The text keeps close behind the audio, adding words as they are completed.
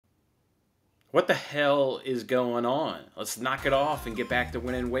What the hell is going on? Let's knock it off and get back to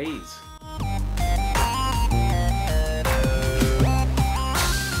winning ways.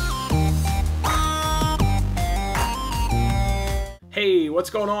 Hey, what's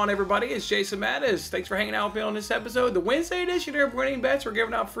going on, everybody? It's Jason Mattis. Thanks for hanging out with me on this episode. The Wednesday edition of Winning Bets. We're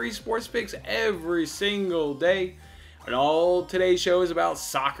giving out free sports picks every single day. And all today's show is about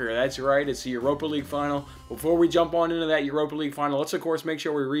soccer. That's right, it's the Europa League final. Before we jump on into that Europa League final, let's of course make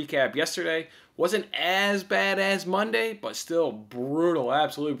sure we recap yesterday. Wasn't as bad as Monday, but still brutal,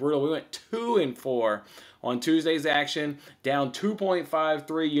 absolutely brutal. We went 2-4 on Tuesday's action, down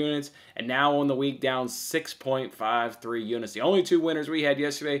 2.53 units, and now on the week down 6.53 units. The only two winners we had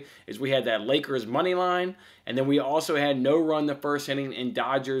yesterday is we had that Lakers money line, and then we also had no run the first inning in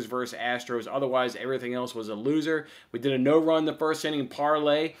Dodgers versus Astros. Otherwise, everything else was a loser. We did a no run the first inning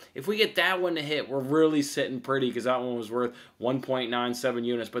parlay. If we get that one to hit, we're really sitting pretty because that one was worth 1.97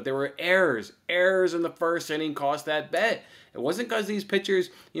 units. But there were errors. Errors in the first inning cost that bet. It wasn't because these pitchers,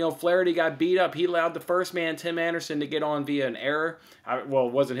 Flaherty got beat up. He allowed the first man, Tim Anderson, to get on via an error. Well,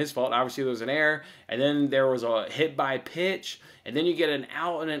 it wasn't his fault. Obviously, there was an error. And then there was a hit by pitch. And then you get an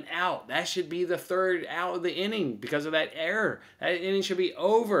out and an out. That should be the third out of the inning because of that error. That inning should be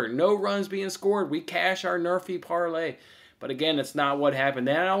over. No runs being scored. We cash our Nerfy parlay. But again, that's not what happened.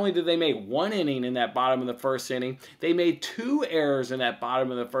 Not only did they make one inning in that bottom of the first inning, they made two errors in that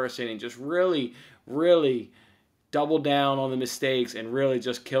bottom of the first inning. Just really, really doubled down on the mistakes and really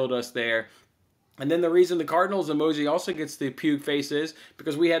just killed us there. And then the reason the Cardinals emoji also gets the puke face is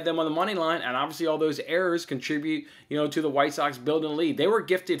because we had them on the money line, and obviously all those errors contribute, to the White Sox building a lead. They were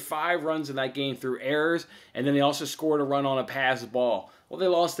gifted 5 runs in that game through errors, and then they also scored a run on a pass ball. Well, they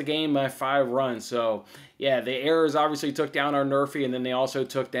lost the game by 5 runs. So, yeah, the errors obviously took down our Nerfy, and then they also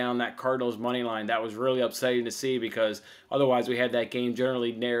took down that Cardinals money line. That was really upsetting to see because otherwise we had that game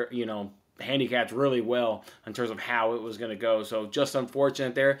generally, handicapped really well in terms of how it was going to go. So just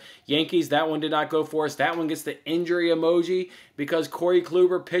unfortunate there. Yankees, that one did not go for us. That one gets the injury emoji because Corey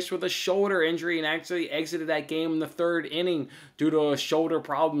Kluber pitched with a shoulder injury and actually exited that game in the 3rd inning due to a shoulder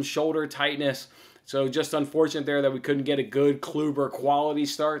problem, shoulder tightness. So just unfortunate there that we couldn't get a good Kluber quality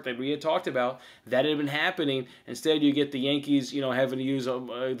start that we had talked about. That had been happening. Instead, you get the Yankees, having to use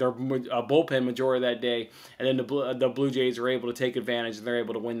their bullpen majority of that day. And then the Blue Jays are able to take advantage and they're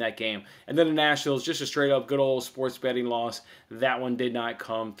able to win that game. And then the Nationals, just a straight up good old sports betting loss. That one did not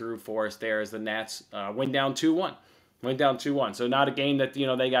come through for us there as the Nats went down 2-1. Went down 2-1. So not a game that,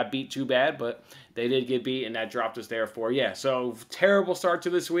 they got beat too bad, but they did get beat, and that dropped us there for, so terrible start to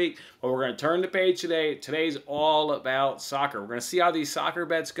this week, but we're going to turn the page today. Today's all about soccer. We're going to see how these soccer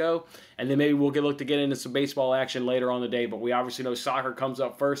bets go, and then maybe we'll look to get into some baseball action later on the day, but we obviously know soccer comes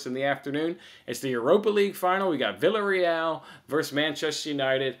up first in the afternoon. It's the Europa League final. We got Villarreal versus Manchester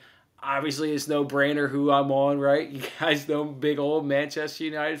United. Obviously, it's no brainer who I'm on, right? You guys know I'm a big old Manchester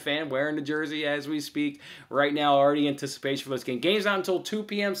United fan, wearing the jersey as we speak. Right now, already anticipation for this game. Game's not until 2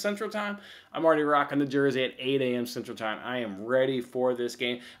 p.m. Central Time. I'm already rocking the jersey at 8 a.m. Central Time. I am ready for this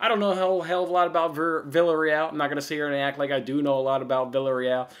game. I don't know a hell of a lot about Villarreal. I'm not going to sit here and act like I do know a lot about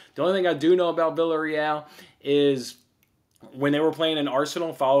Villarreal. The only thing I do know about Villarreal is when they were playing in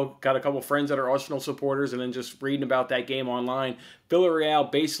Arsenal, got a couple friends that are Arsenal supporters, and then just reading about that game online. Villarreal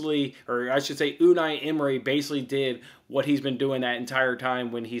basically, or I should say Unai Emery basically did what he's been doing that entire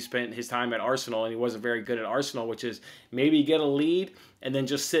time when he spent his time at Arsenal, and he wasn't very good at Arsenal, which is maybe get a lead and then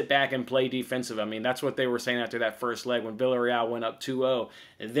just sit back and play defensive. I mean, that's what they were saying after that first leg when Villarreal went up 2-0.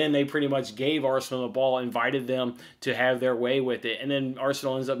 And then they pretty much gave Arsenal the ball, invited them to have their way with it. And then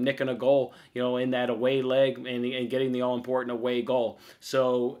Arsenal ends up nicking a goal, in that away leg and getting the all-important away goal.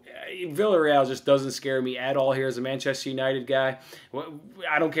 So Villarreal just doesn't scare me at all here as a Manchester United guy.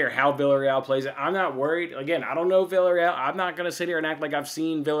 I don't care how Villarreal plays it. I'm not worried. Again, I don't know Villarreal. I'm not going to sit here and act like I've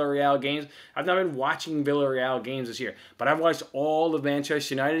seen Villarreal games. I've not been watching Villarreal games this year. But I've watched all of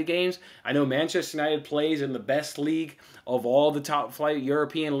Manchester United games. I know Manchester United plays in the best league of all the top flight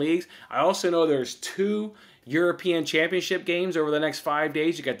European leagues. I also know there's 2 European Championship games over the next 5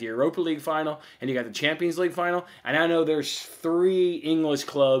 days. You got the Europa League final and you got the Champions League final. And I know there's 3 English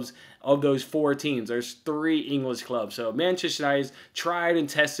clubs of those 4 teams. There's 3 English clubs. So Manchester United's tried and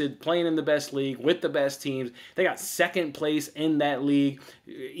tested, playing in the best league with the best teams. They got 2nd place in that league.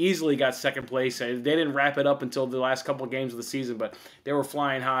 Easily got 2nd place. They didn't wrap it up until the last couple of games of the season, but they were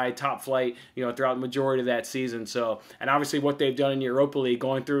flying high, top flight, throughout the majority of that season. So, and obviously what they've done in Europa League,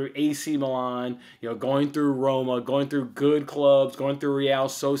 going through AC Milan, going through Roma, going through good clubs, going through Real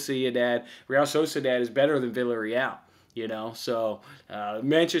Sociedad. Real Sociedad is better than Villarreal. So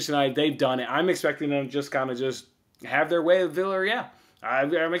Manchester United, they've done it. I'm expecting them to just kind of have their way with Villarreal.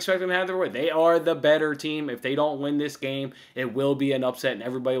 I'm expecting them to have their way. They are the better team. If they don't win this game, it will be an upset, and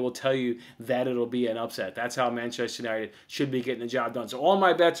everybody will tell you that it'll be an upset. That's how Manchester United should be getting the job done. So all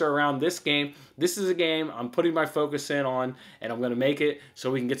my bets are around this game. This is a game I'm putting my focus in on, and I'm going to make it so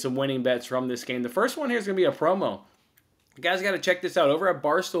we can get some winning bets from this game. The first one here is going to be a promo. You guys got to check this out. Over at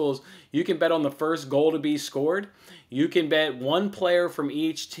Barstools, you can bet on the first goal to be scored. You can bet one player from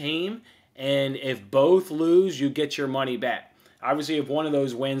each team, and if both lose, you get your money back. Obviously, if one of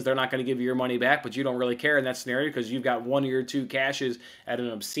those wins, they're not going to give you your money back, but you don't really care in that scenario because you've got one of your two cashes at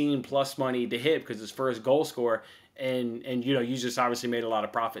an obscene plus money to hit because it's first goal scorer, and you know, you just obviously made a lot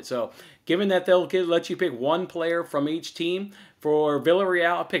of profit. So given that they'll let you pick one player from each team, for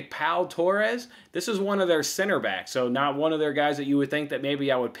Villarreal, I picked Pau Torres. This is one of their center backs, so not one of their guys that you would think that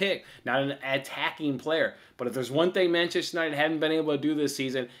maybe I would pick, not an attacking player. But if there's one thing Manchester United haven't been able to do this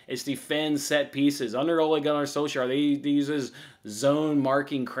season, it's defend set pieces. Under Ole Gunnar Solskjaer, they use this zone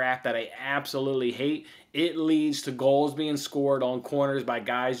marking crap that I absolutely hate. It leads to goals being scored on corners by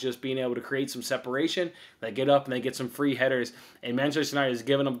guys just being able to create some separation. They get up and they get some free headers. And Manchester United is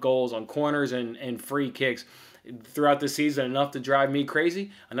giving up goals on corners and free kicks throughout the season, enough to drive me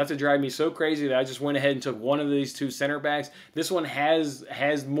crazy, enough to drive me so crazy that I just went ahead and took one of these two center backs. This one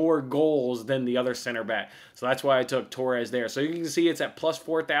has more goals than the other center back, so that's why I took Torres there. So you can see it's at plus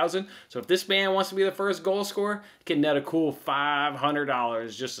 4,000. So if this man wants to be the first goal scorer, he can net a cool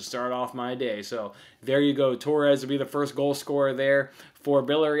 $500 just to start off my day. So there you go. Torres will be the first goal scorer there for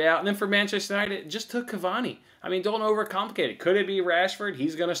Villarreal. And then for Manchester United, just took Cavani. I mean, don't overcomplicate it. Could it be Rashford?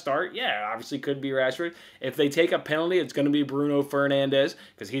 He's going to start. Yeah, obviously could be Rashford. If they take a penalty, it's going to be Bruno Fernandes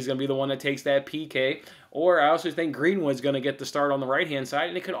because he's going to be the one that takes that PK. Or I also think Greenwood's going to get the start on the right-hand side,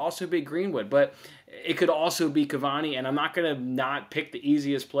 and it could also be Greenwood. But it could also be Cavani, and I'm not going to not pick the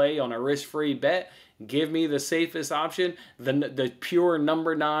easiest play on a risk-free bet. Give me the safest option, the pure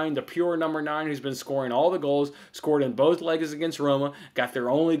number 9, who's been scoring all the goals, scored in both legs against Roma, got their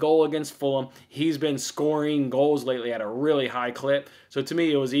only goal against Fulham. He's been scoring goals lately at a really high clip. So to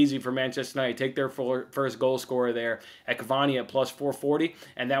me, it was easy for Manchester United to take their first goal scorer there at Cavani at plus 440,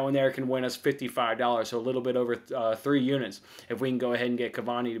 and that one there can win us $55, so a little bit over 3 units if we can go ahead and get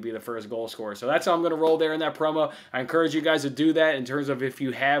Cavani to be the first goal scorer. So that's how I'm going to roll there in that promo. I encourage you guys to do that in terms of if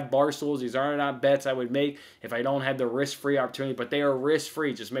you have Barstools. These are not bets I would make if I don't have the risk-free opportunity, but they are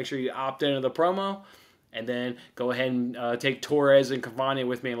risk-free. Just make sure you opt into the promo, and then go ahead and take Torres and Cavani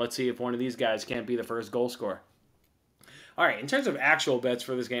with me, and let's see if one of these guys can't be the first goal scorer. All right, in terms of actual bets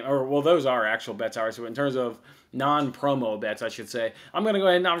for this game, or well, those are actual bets, so in terms of non-promo bets, I should say, I'm going to go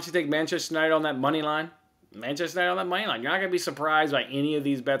ahead and obviously take Manchester United on that money line. Manchester United on that money line. You're not going to be surprised by any of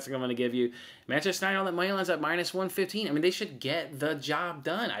these bets I'm going to give you. Manchester United on that money line is at minus 115. I mean, they should get the job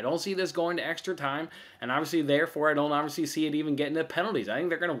done. I don't see this going to extra time, and obviously, therefore, I don't obviously see it even getting to penalties. I think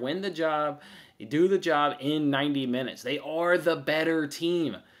they're going to win the job, do the job in 90 minutes. They are the better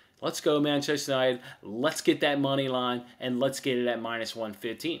team. Let's go, Manchester United. Let's get that money line, and let's get it at minus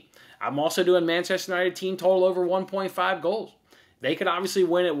 115. I'm also doing Manchester United team total over 1.5 goals. They could obviously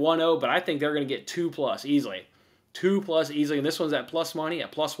win at 1-0, but I think they're going to get 2+ easily. 2+ easily, and this one's at plus money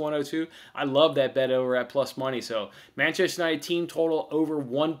at plus 102. I love that bet over at plus money. So Manchester United team total over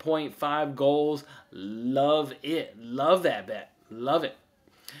 1.5 goals. Love it. Love that bet. Love it.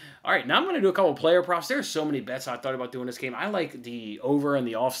 All right, now I'm going to do a couple player props. There's so many bets I thought about doing this game. I like the over and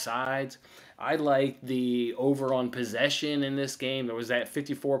the offsides. I like the over on possession in this game. There was that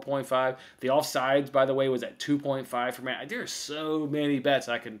 54.5. The offsides, by the way, was at 2.5 for man. There's so many bets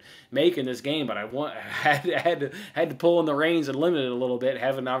I could make in this game, but I had to pull in the reins and limit it a little bit,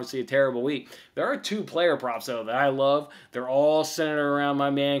 having obviously a terrible week. There are 2 player props, though, that I love. They're all centered around my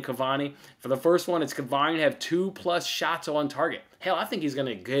man Cavani. For the first one, it's Cavani to have 2+ shots on target. Hell, I think he's going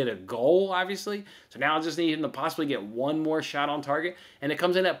to get a goal, obviously. So now I just need him to possibly get one more shot on target. And it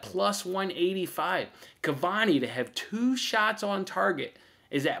comes in at plus 185. Cavani to have 2 shots on target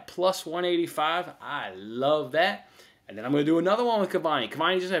is at plus 185. I love that. And then I'm going to do another one with Cavani.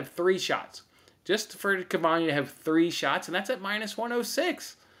 Cavani just have 3 shots. Just for Cavani to have 3 shots. And that's at minus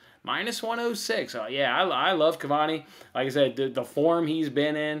 106. Minus 106. Yeah, I love Cavani. Like I said, the form he's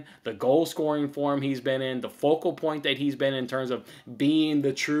been in, the goal-scoring form he's been in, the focal point that he's been in terms of being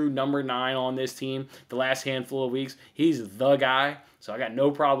the true number 9 on this team the last handful of weeks, he's the guy. So I got no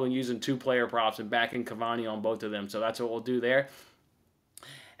problem using 2 player props and backing Cavani on both of them. So that's what we'll do there.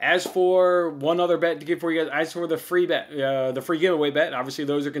 As for one other bet to give for you guys, as for the free bet, the free giveaway bet, obviously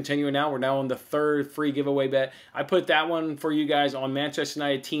those are continuing now. We're now on the 3rd free giveaway bet. I put that one for you guys on Manchester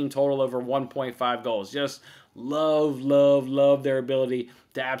United team total over 1.5 goals. Just love their ability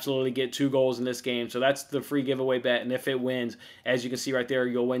to absolutely get 2 goals in this game. So that's the free giveaway bet. And if it wins, as you can see right there,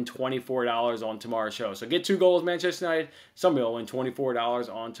 you'll win $24 on tomorrow's show. So get 2 goals, Manchester United. Somebody will win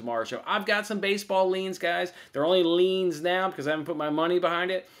 $24 on tomorrow's show. I've got some baseball leans, guys. They're only leans now because I haven't put my money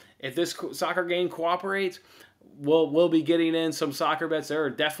behind it. If this soccer game cooperates, we'll be getting in some soccer bets. There are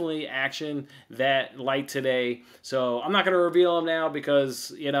definitely action that light today. So I'm not going to reveal them now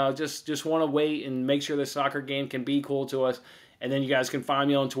because, you know, just want to wait and make sure the soccer game can be cool to us. And then you guys can find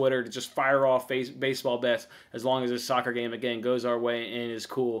me on Twitter to just fire off baseball bets as long as this soccer game, again, goes our way and is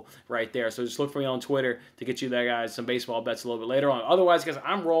cool right there. So just look for me on Twitter to get you there, guys, some baseball bets a little bit later on. Otherwise, guys,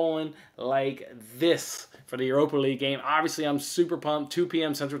 I'm rolling like this for the Europa League game. Obviously, I'm super pumped. 2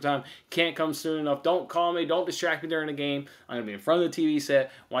 p.m. Central Time. Can't come soon enough. Don't call me. Don't distract me during the game. I'm going to be in front of the TV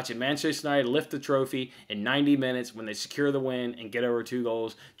set watching Manchester United lift the trophy in 90 minutes when they secure the win and get over 2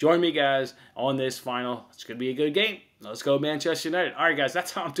 goals. Join me, guys, on this final. It's going to be a good game. Let's go Manchester United. All right, guys,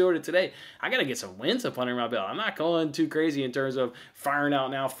 that's how I'm doing it today. I got to get some wins up under my belt. I'm not going too crazy in terms of firing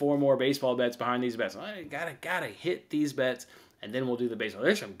out now 4 more baseball bets behind these bets. I gotta hit these bets, and then we'll do the baseball.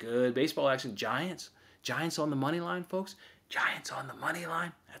 There's some good baseball action. Giants on the money line, folks. Giants on the money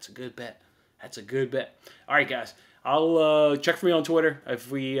line. That's a good bet. That's a good bet. All right, guys. I'll check for me on Twitter if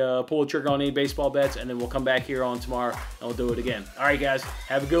we pull a trigger on any baseball bets, and then we'll come back here on tomorrow, and we'll do it again. All right, guys.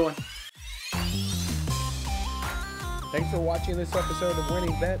 Have a good one. Thanks for watching this episode of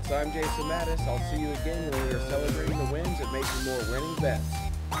Winning Bets. I'm Jason Mattis. I'll see you again when we are celebrating the wins and making more winning bets.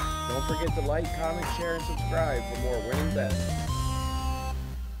 Don't forget to like, comment, share, and subscribe for more winning bets.